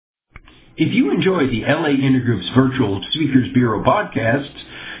If you enjoy the LA Intergroup's Virtual Speakers Bureau podcasts,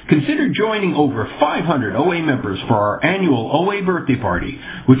 consider joining over 500 OA members for our annual OA birthday party,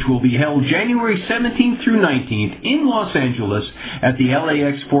 which will be held January 17th through 19th in Los Angeles at the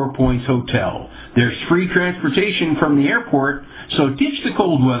LAX 4 Points Hotel. There's free transportation from the airport, so ditch the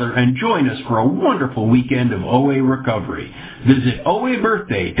cold weather and join us for a wonderful weekend of OA recovery. Visit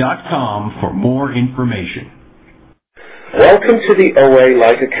oabirthday.com for more information. Welcome to the OA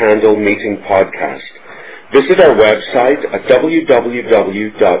Light a Candle Meeting podcast. Visit our website at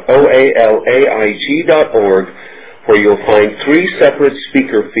www.oalaig.org, where you'll find 3 separate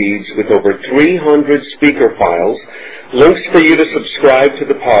speaker feeds with over 300 speaker files, links for you to subscribe to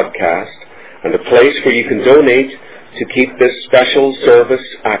the podcast, and a place where you can donate to keep this special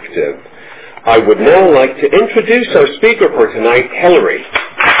service active. I would now like to introduce our speaker for tonight, Hilary.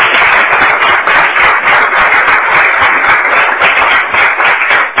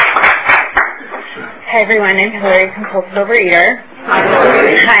 Hi everyone, I'm Hilary, compulsive overeater.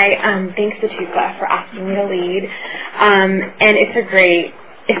 Hi, thanks to TUSA for asking me to lead. And it's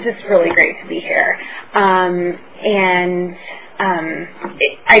just really great to be here. I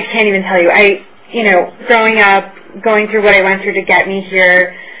can't even tell you, growing up, going through what I went through to get me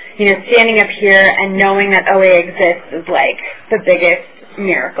here, standing up here and knowing that OA exists is like the biggest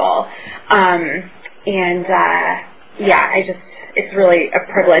miracle. It's really a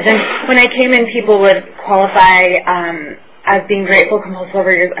privilege. And when I came in, people would qualify as being grateful compulsive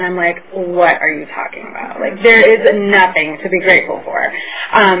overeaters, and I'm like, what are you talking about? Like, there is nothing to be grateful for.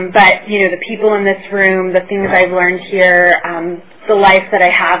 But the people in this room, the things I've learned here, the life that I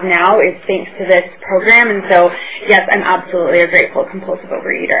have now is thanks to this program. And so, yes, I'm absolutely a grateful compulsive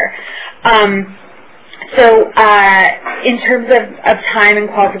overeater. In terms of time and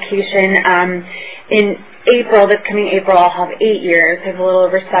qualification, in this coming April, I'll have 8 years. I have a little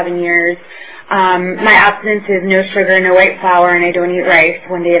over 7 years. My abstinence is no sugar, no white flour, and I don't eat rice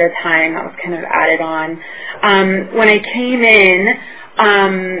 1 day at a time. That was kind of added on. When I came in,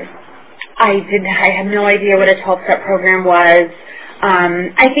 I had no idea what a 12-step program was.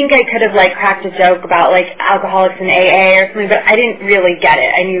 I think I could have cracked a joke about alcoholics and AA or something, but I didn't really get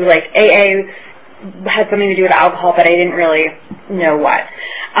it. I knew AA had something to do with alcohol, but I didn't really know what.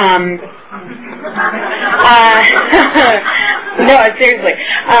 No, seriously.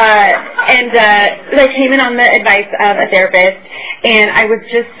 I came in on the advice of a therapist, and I was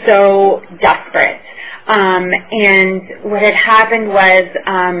just so desperate. And what had happened was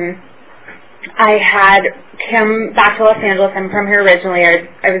I had come back to Los Angeles. I'm from here originally.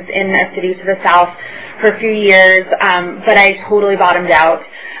 I was in a city to the south for a few years, but I totally bottomed out.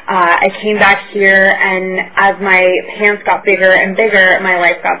 I came back here, and as my pants got bigger and bigger, my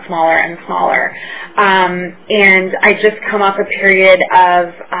life got smaller and smaller. And I just come off a period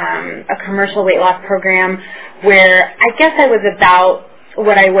of a commercial weight loss program where I guess I was about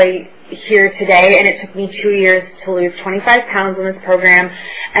what I weigh here today, and it took me 2 years to lose 25 pounds in this program,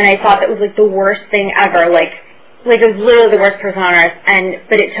 and I thought that was the worst thing ever. It was literally the worst person on earth,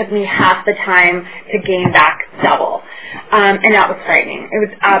 but it took me half the time to gain back double. And that was frightening. It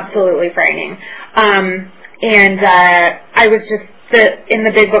was absolutely frightening. I was just, in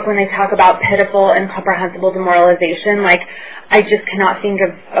the big book when they talk about pitiful and comprehensible demoralization, I just cannot think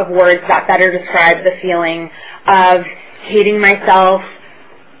of words that better describe the feeling of hating myself,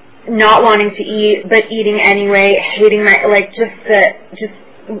 not wanting to eat, but eating anyway, hating you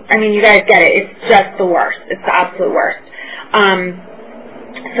guys get it. It's just the worst. It's the absolute worst.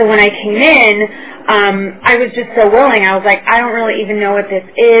 So when I came in, I was just so willing. I was like, I don't really even know what this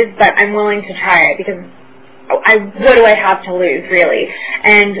is, but I'm willing to try it because what do I have to lose, really?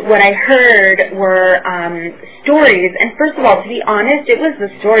 And what I heard were stories. And first of all, to be honest, it was the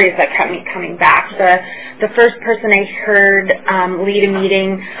stories that kept me coming back. The first person I heard lead a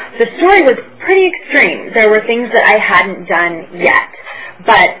meeting, the story was pretty extreme. There were things that I hadn't done yet.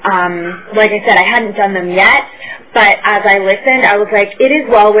 But like I said, I hadn't done them yet. But as I listened, I was like, it is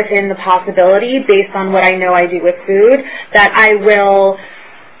well within the possibility, based on what I know I do with food, that I will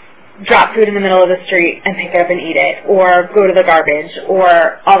drop food in the middle of the street and pick it up and eat it, or go to the garbage,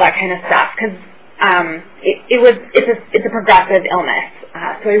 or all that kind of stuff. Because it's a progressive illness.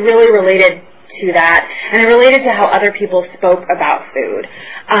 So I really related to that, and I related to how other people spoke about food,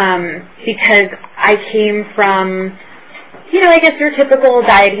 because I came from, I guess your typical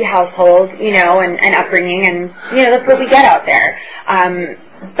diety household, and upbringing, and that's what we get out there.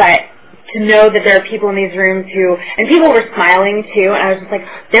 But to know that there are people in these rooms and people were smiling too, and I was just like,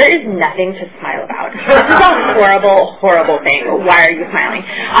 there is nothing to smile about. this is a horrible, horrible thing. Why are you smiling?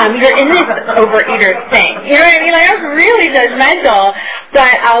 You're in this overeater thing. You know what I mean? Like, I was really judgmental,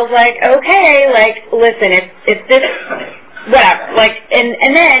 but I was like, okay, like, listen, if this, whatever. Like,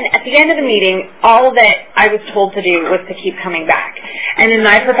 and then at the end of the meeting, all that I was told to do was to keep coming back. And in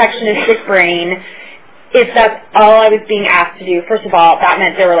my perfectionistic brain, if that's all I was being asked to do, first of all, that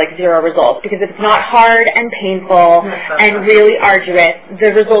meant there were like 0 results. Because if it's not hard and painful and really arduous,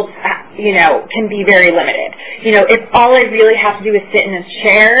 the results, you know, can be very limited. You know, if all I really have to do is sit in a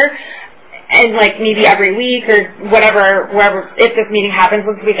chair and like maybe every week or whatever, wherever, if this meeting happens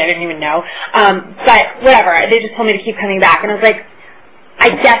once a week, I didn't even know. But whatever, they just told me to keep coming back. And I was like, I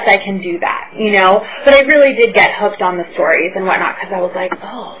guess I can do that, you know? But I really did get hooked on the stories and whatnot because I was like,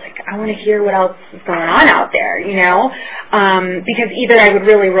 oh, like, I want to hear what else is going on out there, you know? Because either I would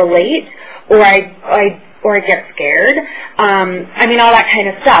really relate or I'd get scared. I mean, all that kind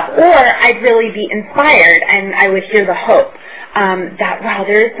of stuff. Or I'd really be inspired and I would hear the hope. That, wow,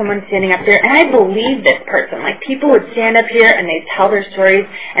 there is someone standing up there, and I believe this person. Like, people would stand up here and they'd tell their stories,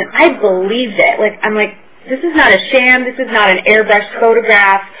 and I believed it. Like, I'm like, this is not a sham, this is not an airbrushed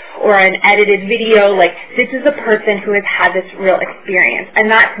photograph or an edited video. Like, this is a person who has had this real experience, and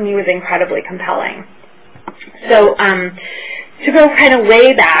that to me was incredibly compelling. So, to go kind of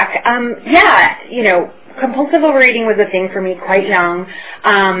way back, yeah, you know, compulsive overeating was a thing for me quite young.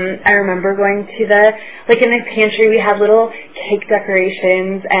 I remember going to in the pantry we had little cake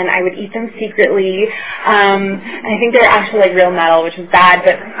decorations and I would eat them secretly. I think they were actually like real metal, which was bad,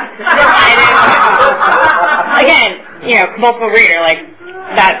 but again, you know, compulsive overeater, like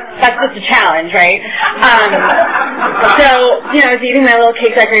that's just a challenge, right? So, you know, I was eating my little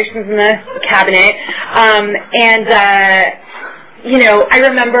cake decorations in the cabinet, you know, I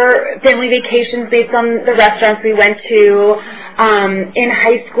remember family vacations based on the restaurants we went to. In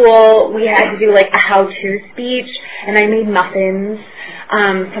high school, we had to do like a how-to speech, and I made muffins.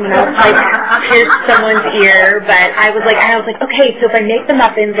 Someone else like pierced someone's ear, but I was like, okay, so if I make the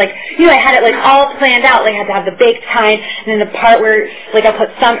muffins, like, you know, I had it like all planned out. Like, I had to have the bake time, and then the part where like I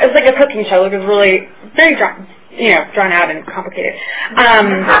put it was like a cooking show. It was really very drawn out and complicated.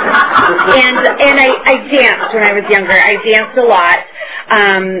 And I danced when I was younger. I danced a lot.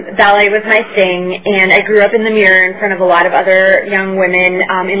 Ballet was my thing, and I grew up in the mirror in front of a lot of other young women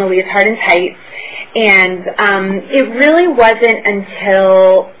in a leotard and tights. And it really wasn't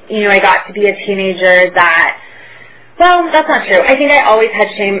until, you know, I got to be a teenager that, well, that's not true. I think I always had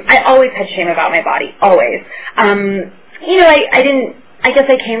shame. I always had shame about my body, always. You know, I guess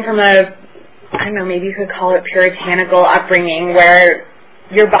I came from I don't know, maybe you could call it puritanical upbringing where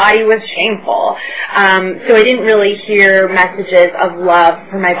your body was shameful. So I didn't really hear messages of love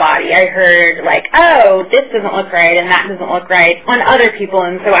for my body. I heard like, oh, this doesn't look right and that doesn't look right on other people.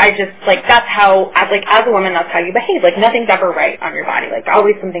 And so I just, like, that's how, like, as a woman, that's how you behave. Like, nothing's ever right on your body. Like,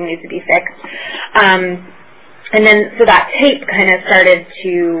 always something needs to be fixed. And then, so that tape kind of started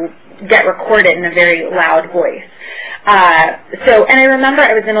to get recorded in a very loud voice. And I remember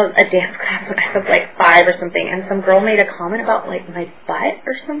I was in a dance class when I was like 5 or something, and some girl made a comment about like my butt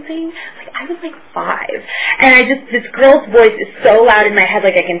or something. Like, I was like 5, and this girl's voice is so loud in my head,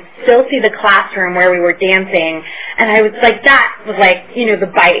 like I can still see the classroom where we were dancing, and I was like, that was like, you know,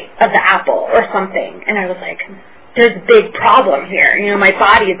 the bite of the apple or something, and I was like, there's a big problem here. You know, my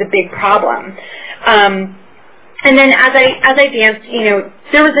body is a big problem. And then as I danced, you know,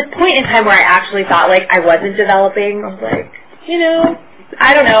 there was a point in time where I actually thought like I wasn't developing. I was like, you know,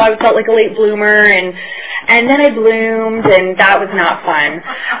 I don't know, I felt like a late bloomer, and then I bloomed, and that was not fun.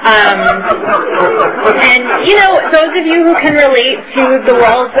 And, you know, those of you who can relate to the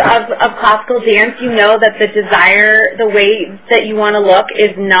world of classical dance, you know that the desire, the way that you want to look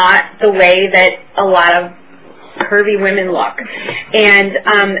is not the way that a lot of curvy women look. And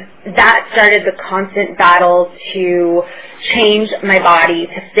that started the constant battle to change my body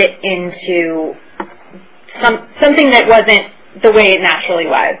to fit into something that wasn't the way it naturally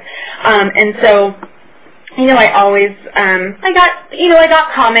was. And so, you know, I always, I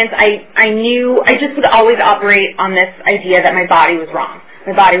got comments. I knew, I just would always operate on this idea that my body was wrong.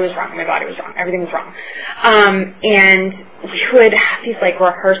 My body was wrong. My body was wrong. Everything was wrong. And we would have these like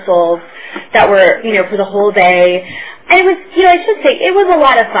rehearsals that were, you know, for the whole day. And it was, you know, I should say, it was a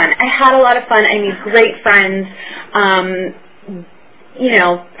lot of fun. I had a lot of fun. I made great friends. You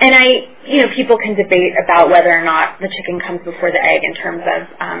know, and people can debate about whether or not the chicken comes before the egg in terms of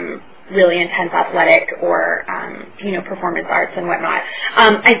really intense athletic or, performance arts and whatnot.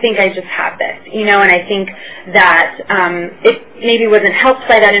 I think I just have this, and I think that it maybe wasn't helped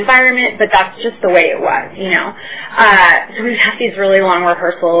by that environment, but that's just the way it was, So we'd have these really long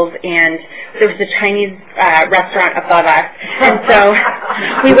rehearsals, and there was a Chinese restaurant above us, and so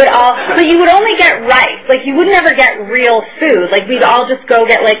we would all, but you would only get rice. Like, you would never get real food. Like, we'd all just go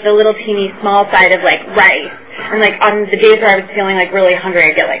get, like, the little teeny small side of, like, rice. And, like, on the days where I was feeling, like, really hungry,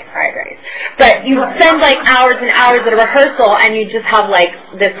 I'd get, like, fried rice. But you would spend, like, hours and hours at a rehearsal, and you'd just have, like,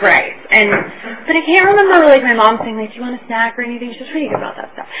 this rice. But I can't remember, like, my mom saying, like, do you want a snack or anything? She's pretty good about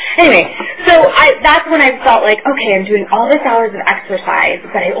that stuff. Anyway, so that's when I felt like, okay, I'm doing all this hours of exercise,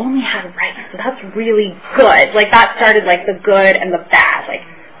 but I only have rice, so that's really good. Like, that started, like, the good and the bad. Like,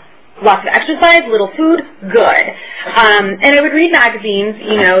 lots of exercise, little food, good. And I would read magazines,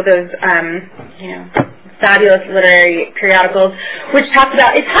 those, fabulous literary periodicals, which talked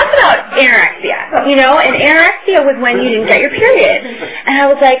about anorexia, and anorexia was when you didn't get your period. And I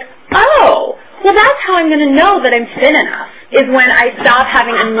was like, oh, well, that's how I'm going to know that I'm thin enough, is when I stop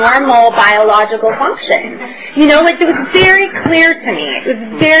having a normal biological function. It was very clear to me. It was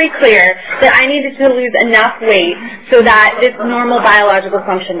very clear that I needed to lose enough weight so that this normal biological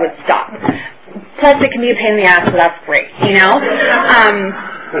function would stop. Plus, it can be a pain in the ass, so that's great,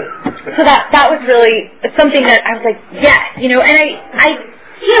 So that was really something that I was like, yes, and I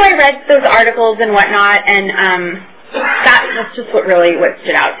read those articles and whatnot, and that's just what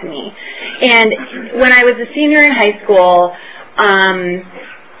stood out to me. And when I was a senior in high school, I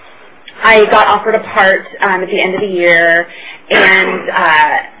got offered a part at the end of the year, and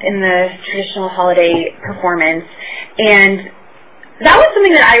in the traditional holiday performance, and that was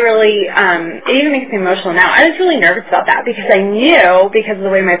something that I really, it even makes me emotional now. I was really nervous about that because I knew, because of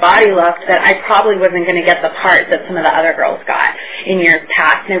the way my body looked, that I probably wasn't going to get the part that some of the other girls got in years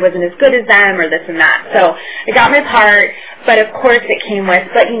past, and I wasn't as good as them or this and that. So I got my part, but of course it came with,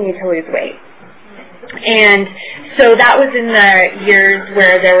 but you need to lose weight. And so that was in the years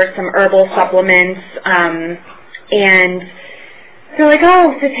where there were some herbal supplements, and they're like,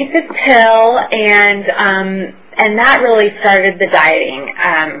 oh, so take this pill, and that really started the dieting.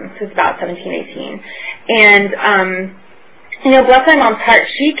 It was about 17, 18. And, bless my mom's heart,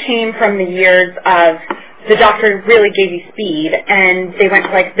 she came from the years of the doctor really gave you speed, and they went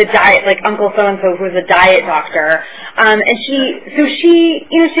to, like, the diet, like Uncle so-and-so, who was a diet doctor. And she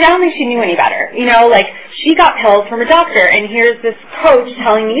I don't think she knew any better. She got pills from a doctor, and here's this coach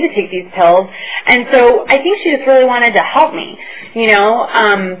telling me to take these pills. And so I think she just really wanted to help me,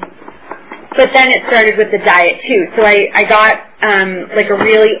 But then it started with the diet, too. So I got, like, a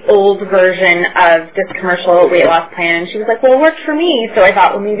really old version of this commercial weight loss plan. And she was like, well, it worked for me. So I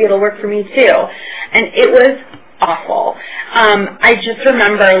thought, well, maybe it'll work for me, too. And it was awful. I just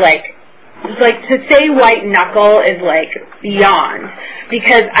remember, like, to say white knuckle is, like, beyond.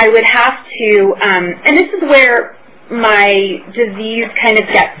 Because I would have to, and this is where my disease kind of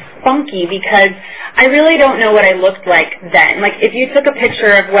gets funky, because I really don't know what I looked like then. Like, if you took a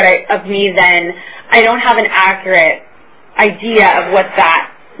picture of me then, I don't have an accurate idea of what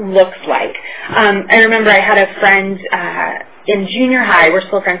that looks like. I remember I had a friend in junior high, we're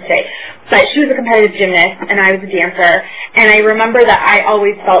still friends today, but she was a competitive gymnast and I was a dancer, and I remember that I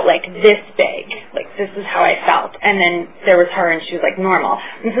always felt like this big, like this is how I felt, and then there was her and she was like normal.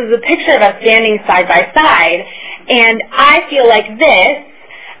 And so there's a picture of us standing side by side, and I feel like this,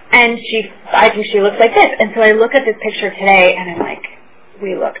 and I think she looks like this. And so I look at this picture today, and I'm like,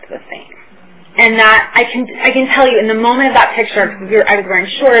 we looked the same. And that I can tell you in the moment of that picture, I was wearing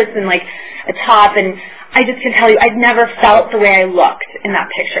shorts and like a top, and I just can tell you I've never felt the way I looked in that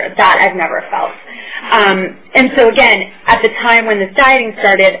picture. That I've never felt. And so again, at the time when this dieting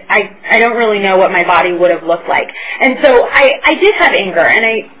started, I don't really know what my body would have looked like. And so I did have anger, and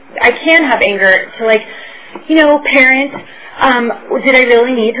I can have anger to, like, parents. Did I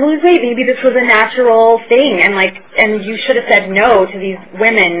really need to lose weight? Maybe this was a natural thing, and you should have said no to these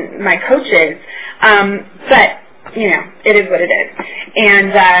women, my coaches. But it is what it is.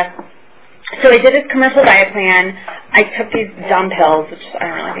 And so I did this commercial diet plan. I took these dumb pills, which I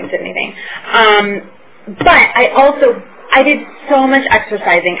don't really think did anything. But I did so much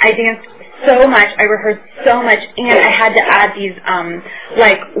exercising. I danced so much, I rehearsed so much, and I had to add these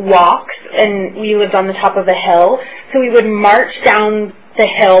walks, and we lived on the top of a hill, so we would march down the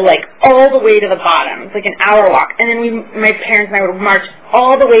hill all the way to the bottom. It's like an hour walk, and then my parents and I would march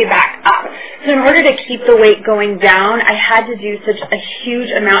all the way back up. So in order to keep the weight going down, I had to do such a huge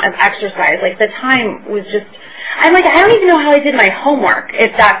amount of exercise. The time was just, I'm I don't even know how I did my homework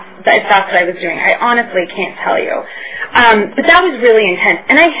if that's what I was doing. I honestly can't tell you. But that was really intense,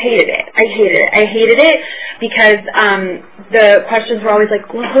 and I hated it. I hated it because the questions were always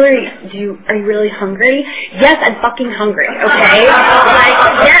like, well, Hillary, are you really hungry? Yes, I'm fucking hungry, okay? Like,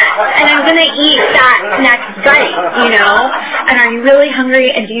 yes, and I'm going to eat that next bite, you know? And are you really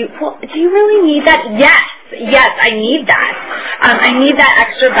hungry? And do you really need that? Yes, I need that. I need that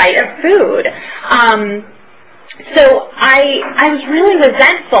extra bite of food. So I was really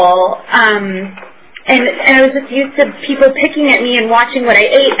resentful, and I was just used to people picking at me and watching what I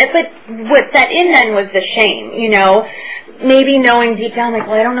ate. But what set in then was the shame, you know, maybe knowing deep down, like,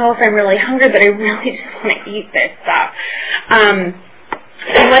 well, I don't know if I'm really hungry, but I really just want to eat this stuff.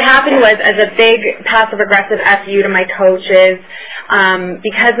 And what happened was, as a big passive-aggressive FU to my coaches,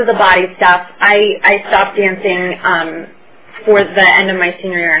 because of the body stuff, I stopped dancing for the end of my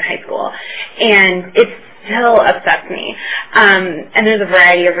senior year in high school. And it still upsets me. And there's a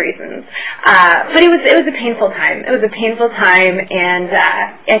variety of reasons. But it was a painful time. It was a painful time, and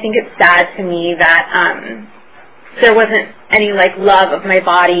I think it's sad to me that there wasn't any, like, love of my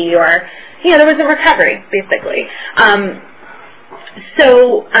body, or, you know, there was a recovery, basically.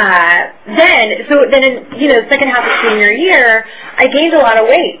 So then in, you know, the second half of senior year, I gained a lot of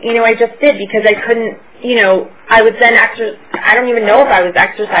weight. You know, I just did, because I couldn't, you know, I would then I don't even know if I was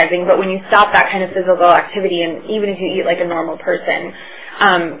exercising, but when you stop that kind of physical activity, and even if you eat like a normal person,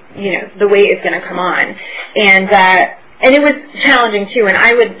 you know, the weight is going to come on. And it was challenging too, and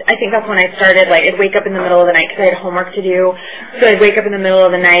I think that's when I started, like, I'd wake up in the middle of the night because I had homework to do, so I'd wake up in the middle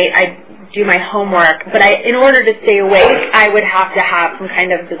of the night, I'd do my homework, but in order to stay awake, I would have to have some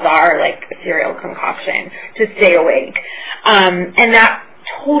kind of bizarre, like, cereal concoction to stay awake. And that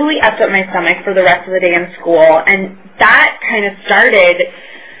totally effed up my stomach for the rest of the day in school, and that kind of started,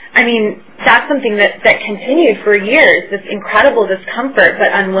 I mean, that's something that continued for years, this incredible discomfort,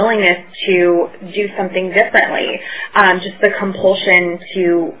 but unwillingness to do something differently. Just the compulsion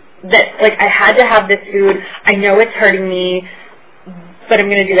like, I had to have this food, I know it's hurting me, but I'm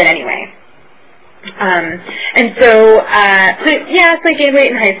going to do it anyway. And so I gained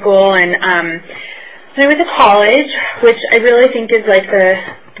weight in high school, and then I went to college, which I really think is like the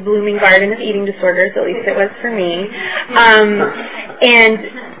blooming garden of eating disorders, at least it was for me. And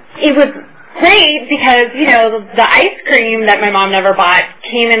it was great because, you know, the ice cream that my mom never bought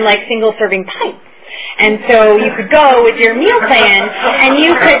came in, like, single-serving pints. And so you could go with your meal plan, and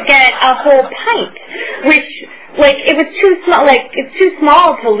you could get a whole pint, which, like, it was too small, like, it's too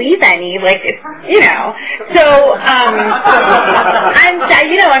small to leave any, like, it's, you know. So, I'm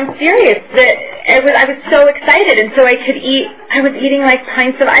serious that I was so excited, and so I was eating, like,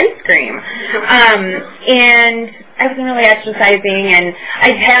 pints of ice cream. And I wasn't really exercising, and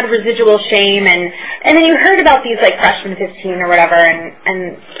I had residual shame, and then you heard about these, like, freshman 15 or whatever,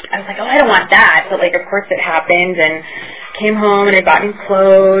 and I was like, oh, I don't want that, but, like, of course it happened, and came home, and I bought new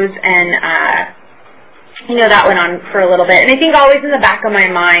clothes, and, you know, that went on for a little bit, and I think always in the back of my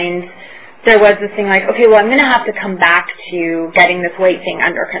mind, there was this thing like, okay, well, I'm going to have to come back to getting this weight thing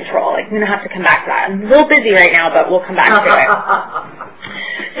under control. Like, I'm going to have to come back to that. I'm a little busy right now, but we'll come back to it.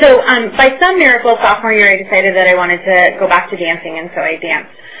 So by some miracle, sophomore year, I decided that I wanted to go back to dancing, and so I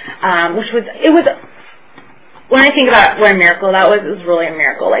danced, when I think about what a miracle that was, it was really a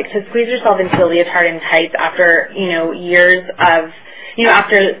miracle. Like, to squeeze yourself into a leotard and tights after, you know, years of, you know,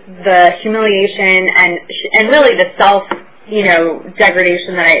 after the humiliation and really the self, you know,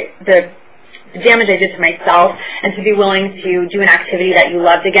 degradation the damage I did to myself, and to be willing to do an activity that you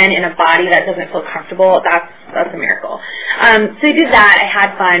loved again in a body that doesn't feel comfortable, that's a miracle. So I did that. I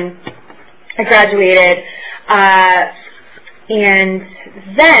had fun. I graduated. And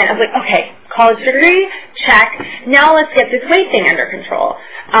then I was like, okay, college degree, check. Now let's get this weight thing under control.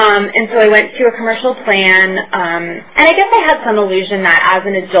 And so I went to a commercial plan, and I guess I had some illusion that as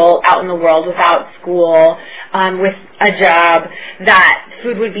an adult out in the world without school, with a job, that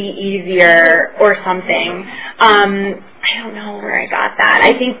food would be easier or something. I don't know where I got that.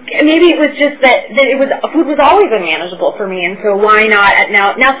 I think maybe it was just that food was always unmanageable for me, and so why not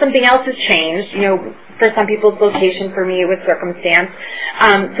now something else has changed, you know. For some people's location, for me it was circumstance.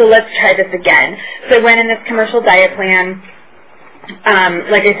 So let's try this again. So I went in this commercial diet plan.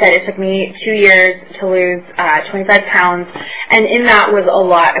 Like I said, it took me 2 years to lose 25 pounds, and in that was a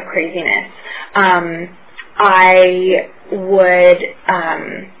lot of craziness. I would,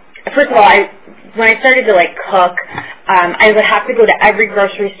 first of all, when I started to, like, cook, I would have to go to every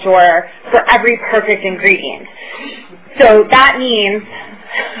grocery store for every perfect ingredient. So that means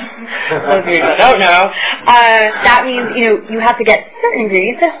those of you that don't know, that means, you have to get certain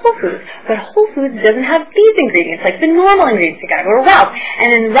ingredients at Whole Foods. But Whole Foods doesn't have these ingredients, like the normal ingredients. You gotta go to Ralph's. And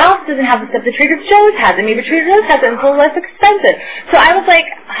then Ralph's doesn't have the stuff that Trader Joe's has, and maybe Trader Joe's has it, and it's a little less expensive. So I was like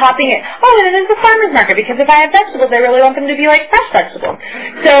hopping it. Oh, and then there's the farmer's market, because if I have vegetables, I really want them to be like fresh vegetables.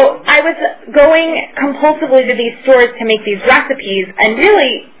 So I was going compulsively to these stores to make these recipes, and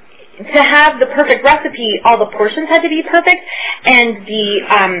really, to have the perfect recipe, all the portions had to be perfect, and the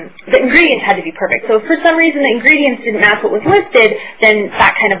ingredients had to be perfect. So if for some reason the ingredients didn't match what was listed, then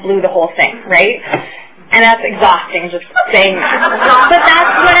that kind of blew the whole thing, right? And that's exhausting, just saying that. But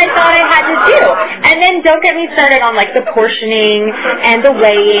that's what I thought I had to do. And then don't get me started on, like, the portioning and the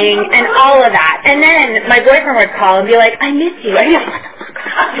weighing and all of that. And then my boyfriend would call and be like, I miss you. I'd be like, what the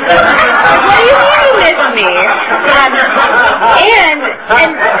fuck? What do you mean you miss me?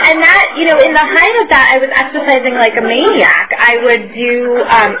 And that, in the height of that, I was exercising like a maniac. I would do,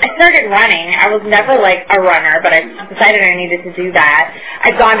 I started running. I was never, like, a runner, but I decided I needed to do that.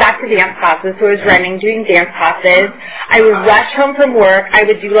 I'd gone back to dance classes, so I was running, doing dance classes. I would rush home from work. I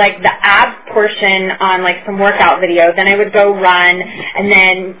would do like the abs portion on like some workout video. Then I would go run, and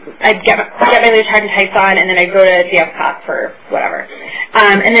then I'd get my Leisure Time tights on, and then I'd go to dance class for whatever.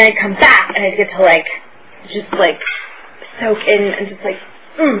 And then I'd come back, and I'd get to like just like soak in and just like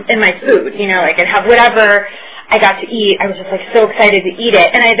in my food, like I'd have whatever I got to eat. I was just like so excited to eat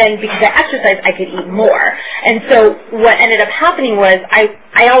it, and because I exercised, I could eat more. And so what ended up happening was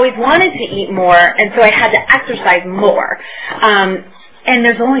I always wanted to eat more, and so I had to exercise more. And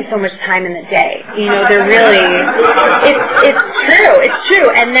there's only so much time in the day. There really, it's true.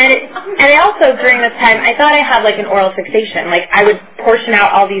 And I also, during this time, I thought I had like an oral fixation. Like I would portion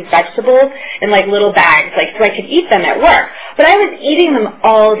out all these vegetables in like little bags, like so I could eat them at work. But I was eating them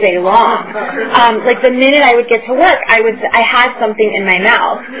all day long. Like the minute I would get to work, I had something in my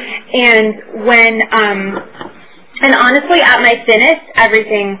mouth. And when, and honestly, at my thinnest,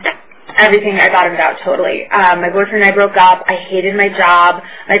 everything I bottomed out totally. My boyfriend and I broke up. I hated my job.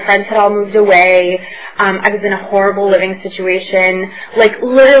 My friends had all moved away. I was in a horrible living situation. Like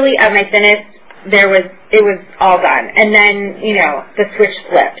literally at my thinnest, it was all done. And then, the switch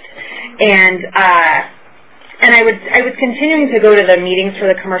flipped. And I was continuing to go to the meetings for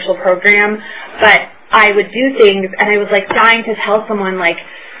the commercial program, but I would do things, and I was like dying to tell someone, like,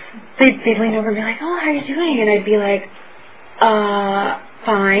 they'd lean over and be like, oh, how are you doing? And I'd be like,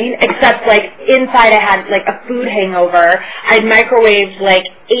 fine, except like inside I had like a food hangover. I'd microwaved like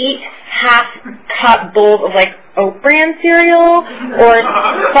 8 half-cup bowls of like Oat Bran cereal or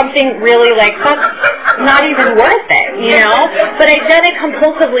something really like that's not even worth it, But I'd done it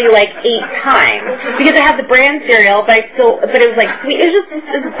compulsively like 8 times because I had the bran cereal, but it was like sweet. It was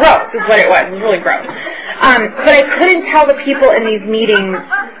gross is what it was. It was really gross. But I couldn't tell the people in these meetings,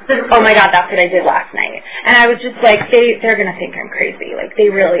 oh my God, that's what I did last night. And I was just like, they're going to think I'm crazy. Like they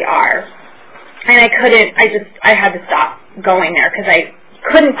really are. And I had to stop going there because I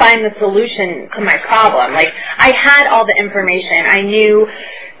couldn't find the solution to my problem. Like, I had all the information. I knew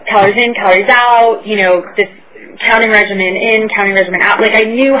calories in, calories out, this counting regimen in, counting regimen out. Like, I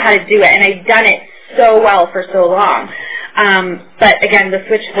knew how to do it, and I'd done it so well for so long. But, again, the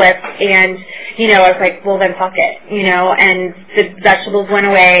switch flipped, and, I was like, well, then fuck it, and the vegetables went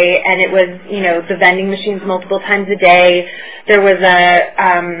away, and it was, the vending machines multiple times a day. There was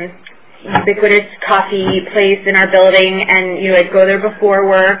a ubiquitous coffee place in our building, and I'd go there before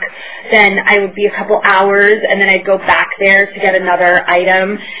work. Then I would be a couple hours, and then I'd go back there to get another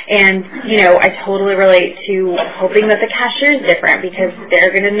item. And I totally relate to hoping that the cashier is different because they're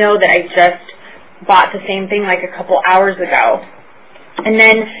going to know that I just bought the same thing like a couple hours ago. And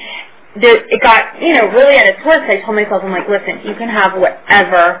then it got really at its worst. I told myself, I'm like, listen, you can have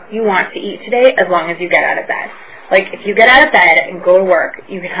whatever you want to eat today as long as you get out of bed. Like, if you get out of bed and go to work,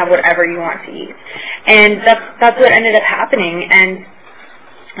 you can have whatever you want to eat. And that's what ended up happening. And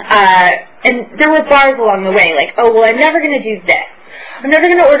there were bars along the way, like, oh, well, I'm never going to do this. I'm never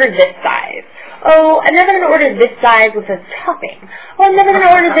going to order this size. Oh, I'm never going to order this size with a topping. Oh, I'm never going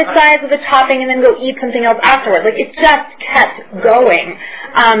to order this size with a topping and then go eat something else afterwards. Like, it just kept going.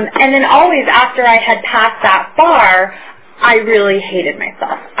 And then always after I had passed that bar, I really hated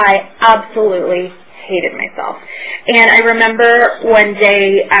myself. I absolutely hated myself. And I remember one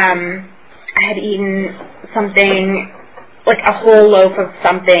day I had eaten something, like a whole loaf of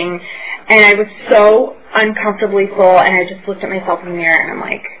something, and I was so uncomfortably full, and I just looked at myself in the mirror, and I'm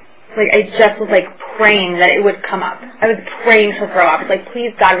like I just was like praying that it would come up. I was praying to throw up. I was like,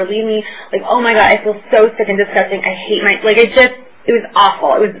 please God, relieve me. Like, oh my God, I feel so sick and disgusting. I hate it was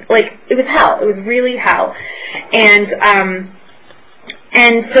awful. It was hell. It was really hell. And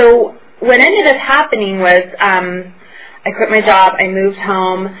And so what ended up happening was I quit my job. I moved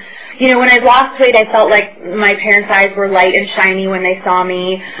home. You know, when I lost weight, I felt like my parents' eyes were light and shiny when they saw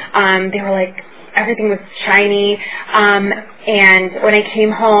me. They were like, everything was shiny. And when I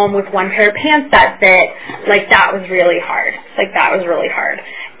came home with one pair of pants that fit, like, that was really hard. Like, that was really hard.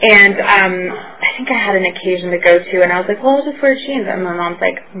 And I think I had an occasion to go to, and I was like, well, I'll just wear jeans. And my mom's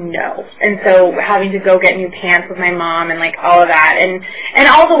like, no. And so having to go get new pants with my mom and, like, all of that. And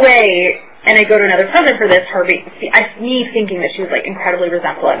all the way, and I go to another friend for this, me thinking that she was, like, incredibly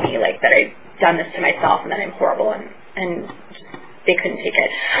resentful at me, like, that I'd done this to myself and that I'm horrible, and they couldn't take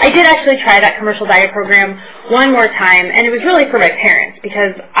it. I did actually try that commercial diet program one more time, and it was really for my parents,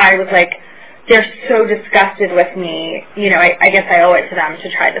 because I was like, they're so disgusted with me. You know, I guess I owe it to them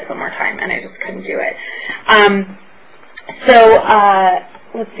to try this one more time, and I just couldn't do it.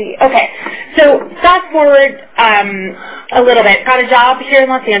 Let's see. Okay, so fast forward a little bit. Got a job here in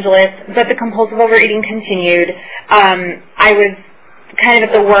Los Angeles, but the compulsive overeating continued. I was kind of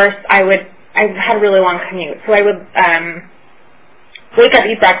at the worst. I had a really long commute, so I would wake up,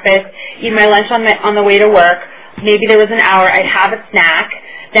 eat breakfast, eat my lunch on the way to work. Maybe there was an hour, I'd have a snack.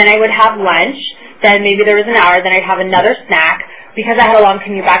 Then I would have lunch. Then maybe there was an hour. Then I'd have another snack. Because I had a long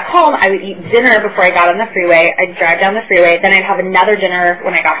commute back home, I would eat dinner before I got on the freeway. I'd drive down the freeway. Then I'd have another dinner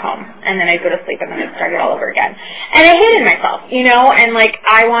when I got home. And then I'd go to sleep, and then I'd start it all over again. And I hated myself, you know, and, like,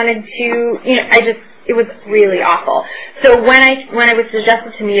 I wanted to, you know, it was really awful. So when it was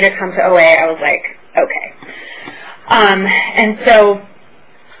suggested to me to come to OA, I was like, okay. And so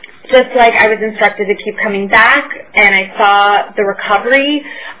just like I was instructed to keep coming back, and I saw the recovery,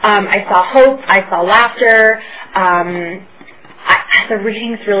 I saw hope, I saw laughter. The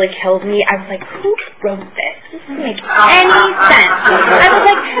readings really killed me. I was like, who wrote this? This doesn't make any sense. I was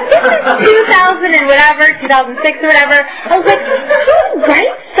like, this is 2000 and whatever, 2006 or whatever. I was like, who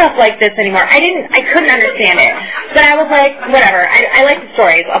writes stuff like this anymore? I couldn't understand it. But I was like, whatever. I like the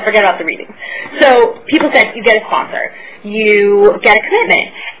stories. I'll forget about the readings. So people said, you get a sponsor. You get a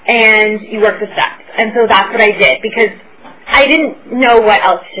commitment. And you work the steps. And so that's what I did, because I didn't know what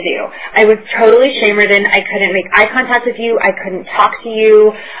else to do. I was totally shame-ridden. I couldn't make eye contact with you. I couldn't talk to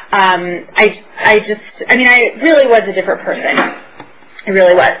you. I really was a different person. I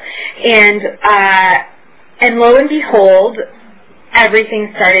really was. And lo and behold,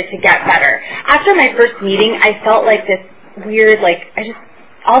 everything started to get better. After my first meeting, I felt like this weird, like,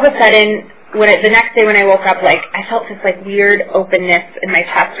 all of a sudden, the next day when I woke up, like, I felt this, like, weird openness in my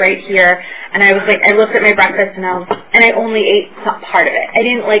chest right here, and I was like, I looked at my breakfast, and I only ate some part of it. I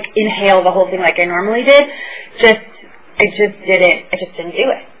didn't, like, inhale the whole thing like I normally did. I just didn't do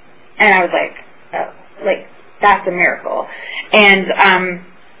it. And I was like, oh, like, that's a miracle. And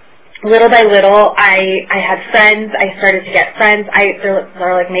little by little, I had friends. I started to get friends.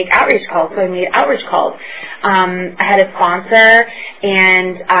 They're like, make outreach calls. So I made outreach calls. I had a sponsor,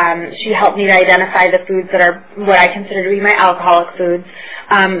 and she helped me to identify the foods that are what I consider to be my alcoholic foods.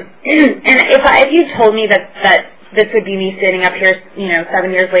 And if you told me that this would be me standing up here,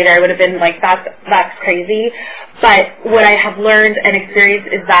 7 years later, I would have been like, that's crazy. But what I have learned and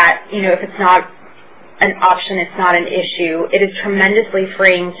experienced is that, if it's not an option, it's not an issue. It is tremendously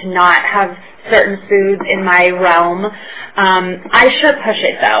freeing to not have certain foods in my realm. I sure push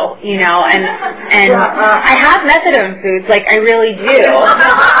it though, and I have methadone foods, like I really do.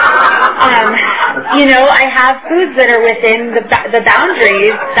 I have foods that are within the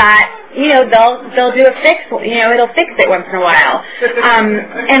boundaries that, they'll do a fix, it'll fix it once in a while.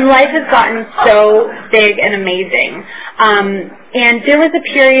 And life has gotten so big and amazing. And there was a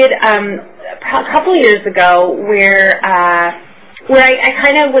period, a couple of years ago where I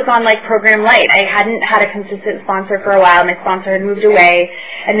kind of was on like program light. I hadn't had a consistent sponsor for a while. My sponsor had moved away,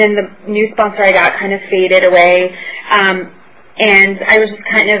 and then the new sponsor I got kind of faded away, and I was just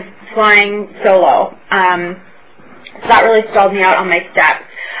kind of flying solo. So that really stalled me out on my steps.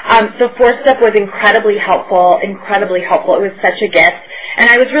 So 4-Step was incredibly helpful. It was such a gift. And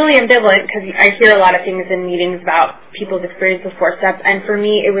I was really ambivalent because I hear a lot of things in meetings about people's experience with 4-Step, and for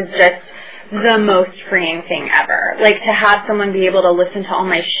me it was just the most freeing thing ever. Like, to have someone be able to listen to all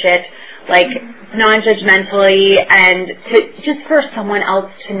my shit, like, non-judgmentally, and to just for someone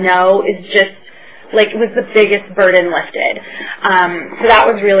else to know is just, like, it was the biggest burden lifted. So that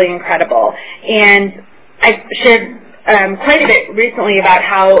was really incredible. And I shared quite a bit recently about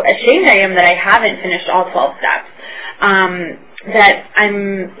how ashamed I am that I haven't finished all 12 steps. That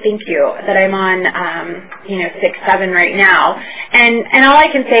I'm on, 6, 7 right now. And all I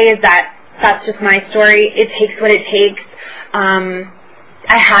can say is that that's just my story. It takes what it takes.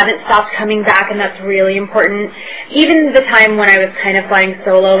 I haven't stopped coming back, and that's really important. Even the time when I was kind of flying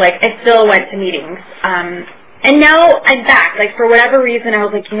solo, like, I still went to meetings. And now I'm back. Like, for whatever reason, I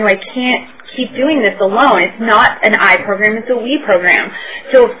was like, I can't keep doing this alone. It's not an I program, it's a we program.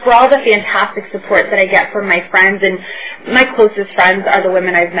 So for all the fantastic support that I get from my friends, and my closest friends are the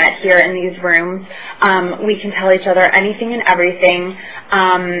women I've met here in these rooms, we can tell each other anything and everything.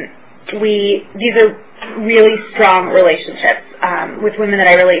 These are really strong relationships with women that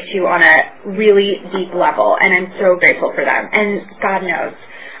I relate to on a really deep level, and I'm so grateful for them. And God knows,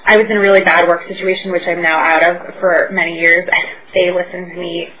 I was in a really bad work situation, which I'm now out of for many years, and they listen to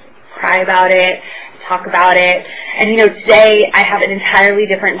me cry about it, talk about it. And, today I have an entirely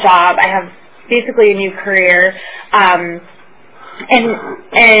different job. I have basically a new career, and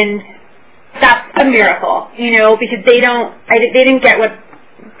that's a miracle, because they didn't get what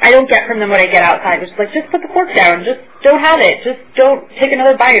I don't get from them what I get outside, which is like, just put the fork down, just don't have it, just don't take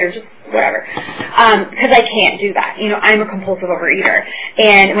another bite, or just whatever. Because I can't do that. I'm a compulsive overeater.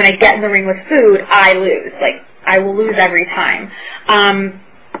 And when I get in the ring with food, I lose. Like, I will lose every time.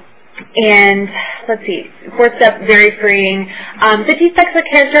 And let's see, fourth step, very freeing. The defects of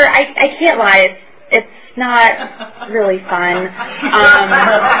character, I can't lie, it's not really fun. And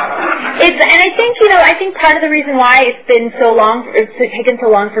I think part of the reason why it's taken so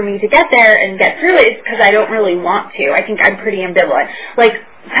long for me to get there and get through it is because I don't really want to. I think I'm pretty ambivalent. Like,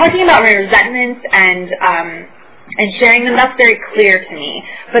 talking about my resentments and sharing them, that's very clear to me.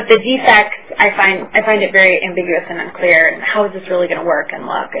 But the defects, I find it very ambiguous and unclear, and how is this really going to work and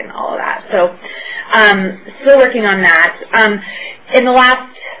look and all of that. So, still working on that. In the last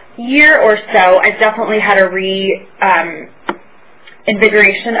year or so, I've definitely had a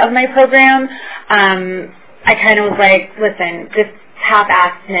invigoration of my program. I kind of was like, listen, this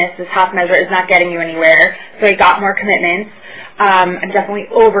half-assedness, this half measure is not getting you anywhere. So I got more commitments. I'm definitely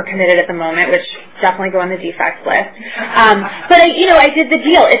over-committed at the moment, which definitely go on the defects list. But I did the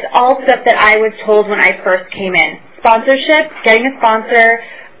deal. It's all stuff that I was told when I first came in. Sponsorship, getting a sponsor,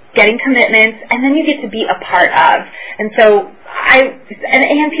 getting commitments, and then you get to be a part of. And so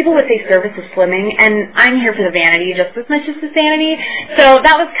and people would say service is slimming, and I'm here for the vanity just as much as the sanity. So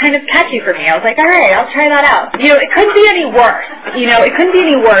that was kind of catchy for me. I was like, all right, I'll try that out. It couldn't be any worse. It couldn't be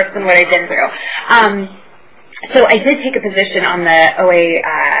any worse than what I've been through. So I did take a position on the OA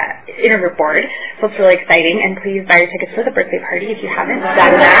intergroup board, so it's really exciting. And please buy your tickets for the birthday party if you haven't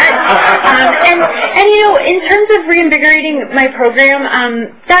done that. And in terms of reinvigorating my program,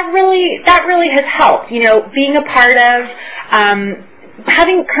 that really has helped. Being a part of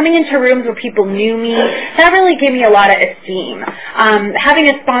coming into rooms where people knew me, that really gave me a lot of esteem. Having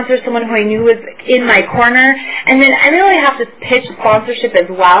a sponsor, someone who I knew was in my corner, and then I really have to pitch sponsorship as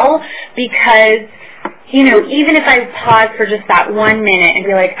well, because even if I pause for just that 1 minute and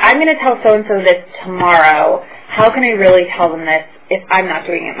be like, I'm going to tell so-and-so this tomorrow, how can I really tell them this if I'm not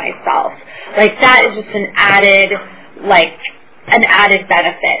doing it myself? Like, that is just an added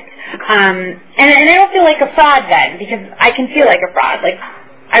benefit. And I don't feel like a fraud then, because I can feel like a fraud. Like,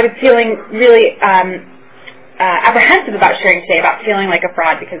 I was feeling really apprehensive about sharing today, about feeling like a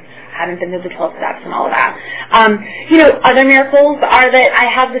fraud because I hadn't been through the 12 steps and all of that. Other miracles are that I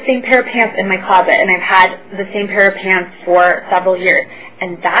have the same pair of pants in my closet, and I've had the same pair of pants for several years,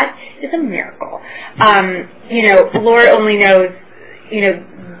 and that is a miracle. Lord only knows,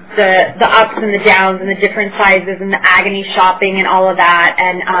 the ups and the downs and the different sizes and the agony shopping and all of that,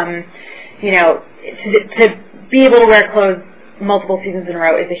 and to be able to wear clothes multiple seasons in a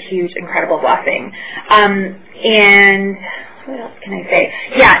row is a huge, incredible blessing. And what else can I say?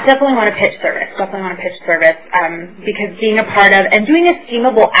 Yeah, definitely want to pitch service. Because being a part of and doing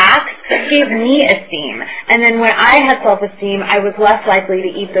esteemable acts gave me esteem. And then when I had self-esteem, I was less likely to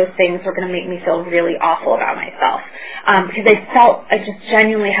eat those things that were going to make me feel really awful about myself. Because I just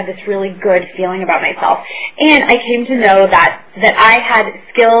genuinely had this really good feeling about myself. And I came to know that I had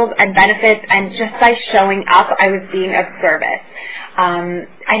skills and benefits, and just by showing up, I was being of service.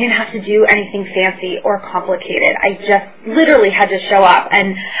 I didn't have to do anything fancy or complicated. I just literally had to show up.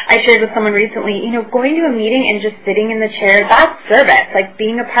 And I shared with someone recently, going to a meeting and just sitting in the chair, that's service. Like,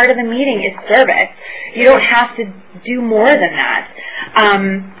 being a part of the meeting is service. You don't have to do more than that.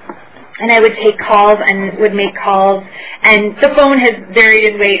 And I would take calls and would make calls. And the phone has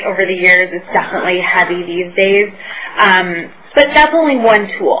varied in weight over the years. It's definitely heavy these days. But that's only one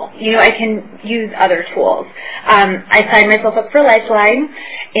tool. You know, I can use other tools. I signed myself up for Lifeline,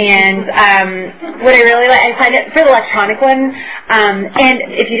 and what I really like, I signed up for the electronic one. And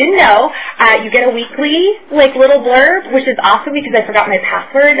if you didn't know, you get a weekly little blurb, which is awesome because I forgot my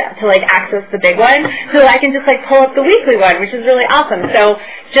password to access the big one, so I can just pull up the weekly one, which is really awesome. So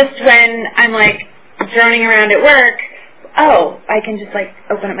just when I'm droning around at work, I can just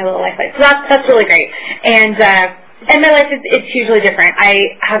open up my little Lifeline. So that's really great. And my life it's hugely different.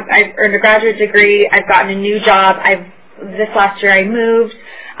 I've earned a graduate degree. I've gotten a new job. This last year I moved.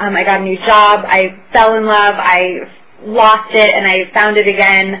 I got a new job. I fell in love. I lost it and I found it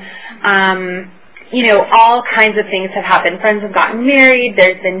again. You know, all kinds of things have happened. Friends have gotten married.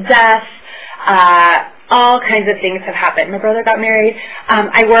 There's been death. All kinds of things have happened. My brother got married.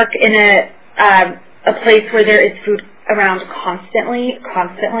 I work in a place where there is food around constantly.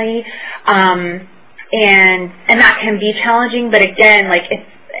 And that can be challenging, but again,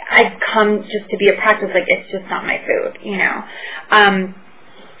 I've come just to be a practice, it's just not my food, you know. And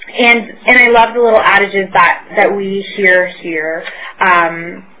I love the little adages that we hear here,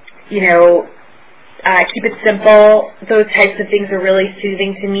 you know, keep it simple. Those types of things are really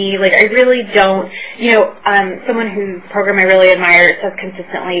soothing to me. I really don't, you know, someone whose program I really admire says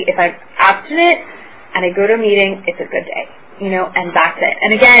consistently, if I'm abstinent and I go to a meeting, it's a good day, you know, and that's it.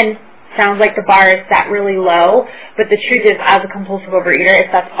 And again, sounds like the bar is set really low, but the truth is, as a compulsive overeater, if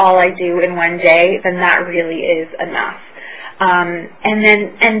that's all I do in one day, then that really is enough.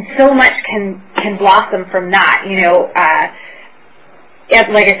 And so much can blossom from that, you know.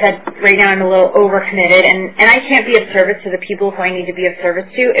 Like I said, right now I'm a little overcommitted, and I can't be of service to the people who I need to be of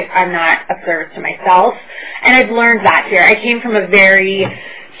service to if I'm not of service to myself. And I've learned that here. I came from a very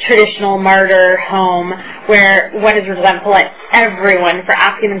traditional martyr home where one is resentful at everyone for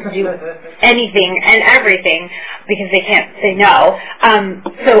asking them to do anything and everything because they can't say no.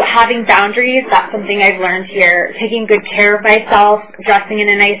 So having boundaries, that's something I've learned here. Taking good care of myself, dressing in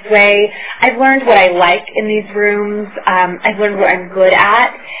a nice way. I've learned what I like in these rooms. I've learned what I'm good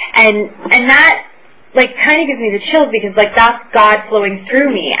at. And that kind of gives me the chills because that's God flowing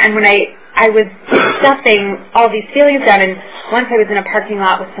through me. And when I was stuffing all these feelings down, and once I was in a parking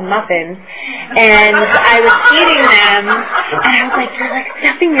lot with some muffins, and I was eating them, and I was you're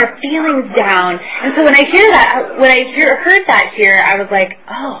stuffing your feelings down. And so when I hear that, heard that here, I was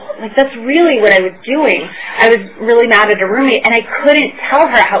that's really what I was doing. I was really mad at a roommate, and I couldn't tell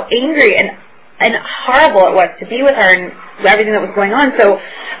her how angry and horrible it was to be with her and everything that was going on. So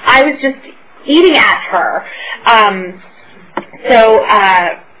I was just eating at her.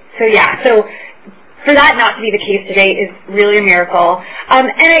 So for that not to be the case today is really a miracle. And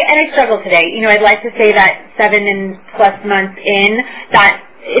I struggle today. You know, I'd like to say that 7+ months in that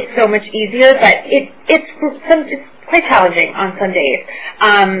it's so much easier, but it's quite challenging on some days.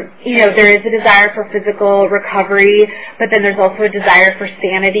 You know, there is a desire for physical recovery, but then there's also a desire for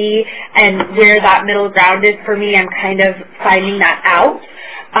sanity, and where that middle ground is for me, I'm kind of finding that out.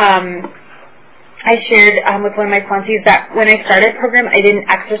 I shared with one of my sponsees that when I started the program, I didn't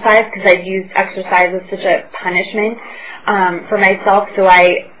exercise because I'd used exercise as such a punishment for myself. So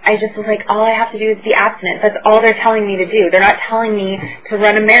I just was all I have to do is be abstinent. That's all they're telling me to do. They're not telling me to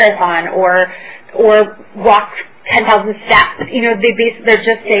run a marathon or walk 10,000 steps. You know, they're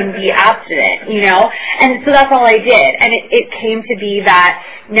just saying be abstinent, you know. And so that's all I did. And it came to be that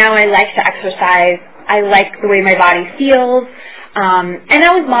now I like to exercise. I like the way my body feels. And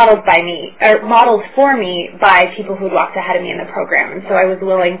that was modeled for me by people who had walked ahead of me in the program. And so I was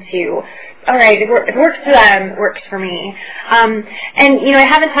willing to, all right, if it works for them, it works for me. And, you know, I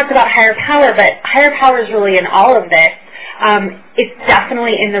haven't talked about higher power, but higher power is really in all of this. It's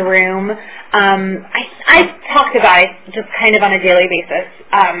definitely in the room. I talked about it just kind of on a daily basis,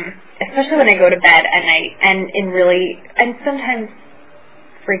 especially when I go to bed at night and sometimes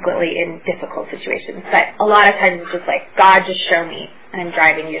frequently in difficult situations, but a lot of times it's just God, just show me. And I'm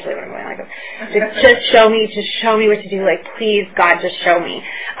driving usually when I'm going this. Just show me what to do. Please, God, just show me.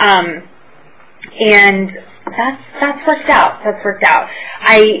 And that's worked out. That's worked out.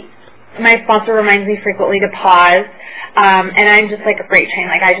 My sponsor reminds me frequently to pause, and I'm just like a freight train.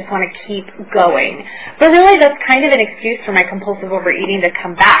 I just want to keep going. But really, that's kind of an excuse for my compulsive overeating to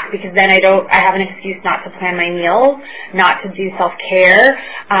come back, because then I have an excuse not to plan my meals, not to do self-care,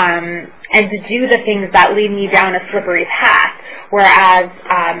 and to do the things that lead me down a slippery path. Whereas,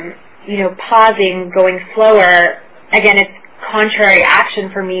 pausing, going slower, again, it's contrary action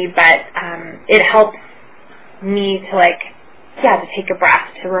for me, but it helps me to to take a breath,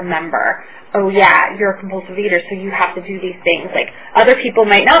 to remember, oh yeah, you're a compulsive eater, so you have to do these things. Other people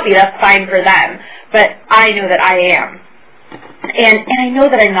might not be, that's fine for them, but I know that I am. And I know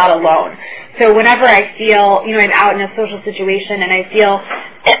that I'm not alone. So whenever I feel, I'm out in a social situation and I feel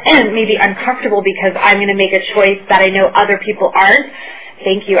maybe uncomfortable because I'm going to make a choice that I know other people aren't,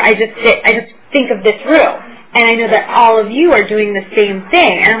 thank you. I just think of this room. And I know that all of you are doing the same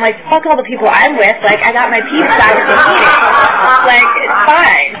thing. And I'm like, fuck all the people I'm with. Like, I got my peace out of the meeting. Like, it's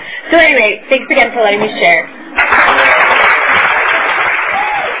fine. So anyway, thanks again for letting me share.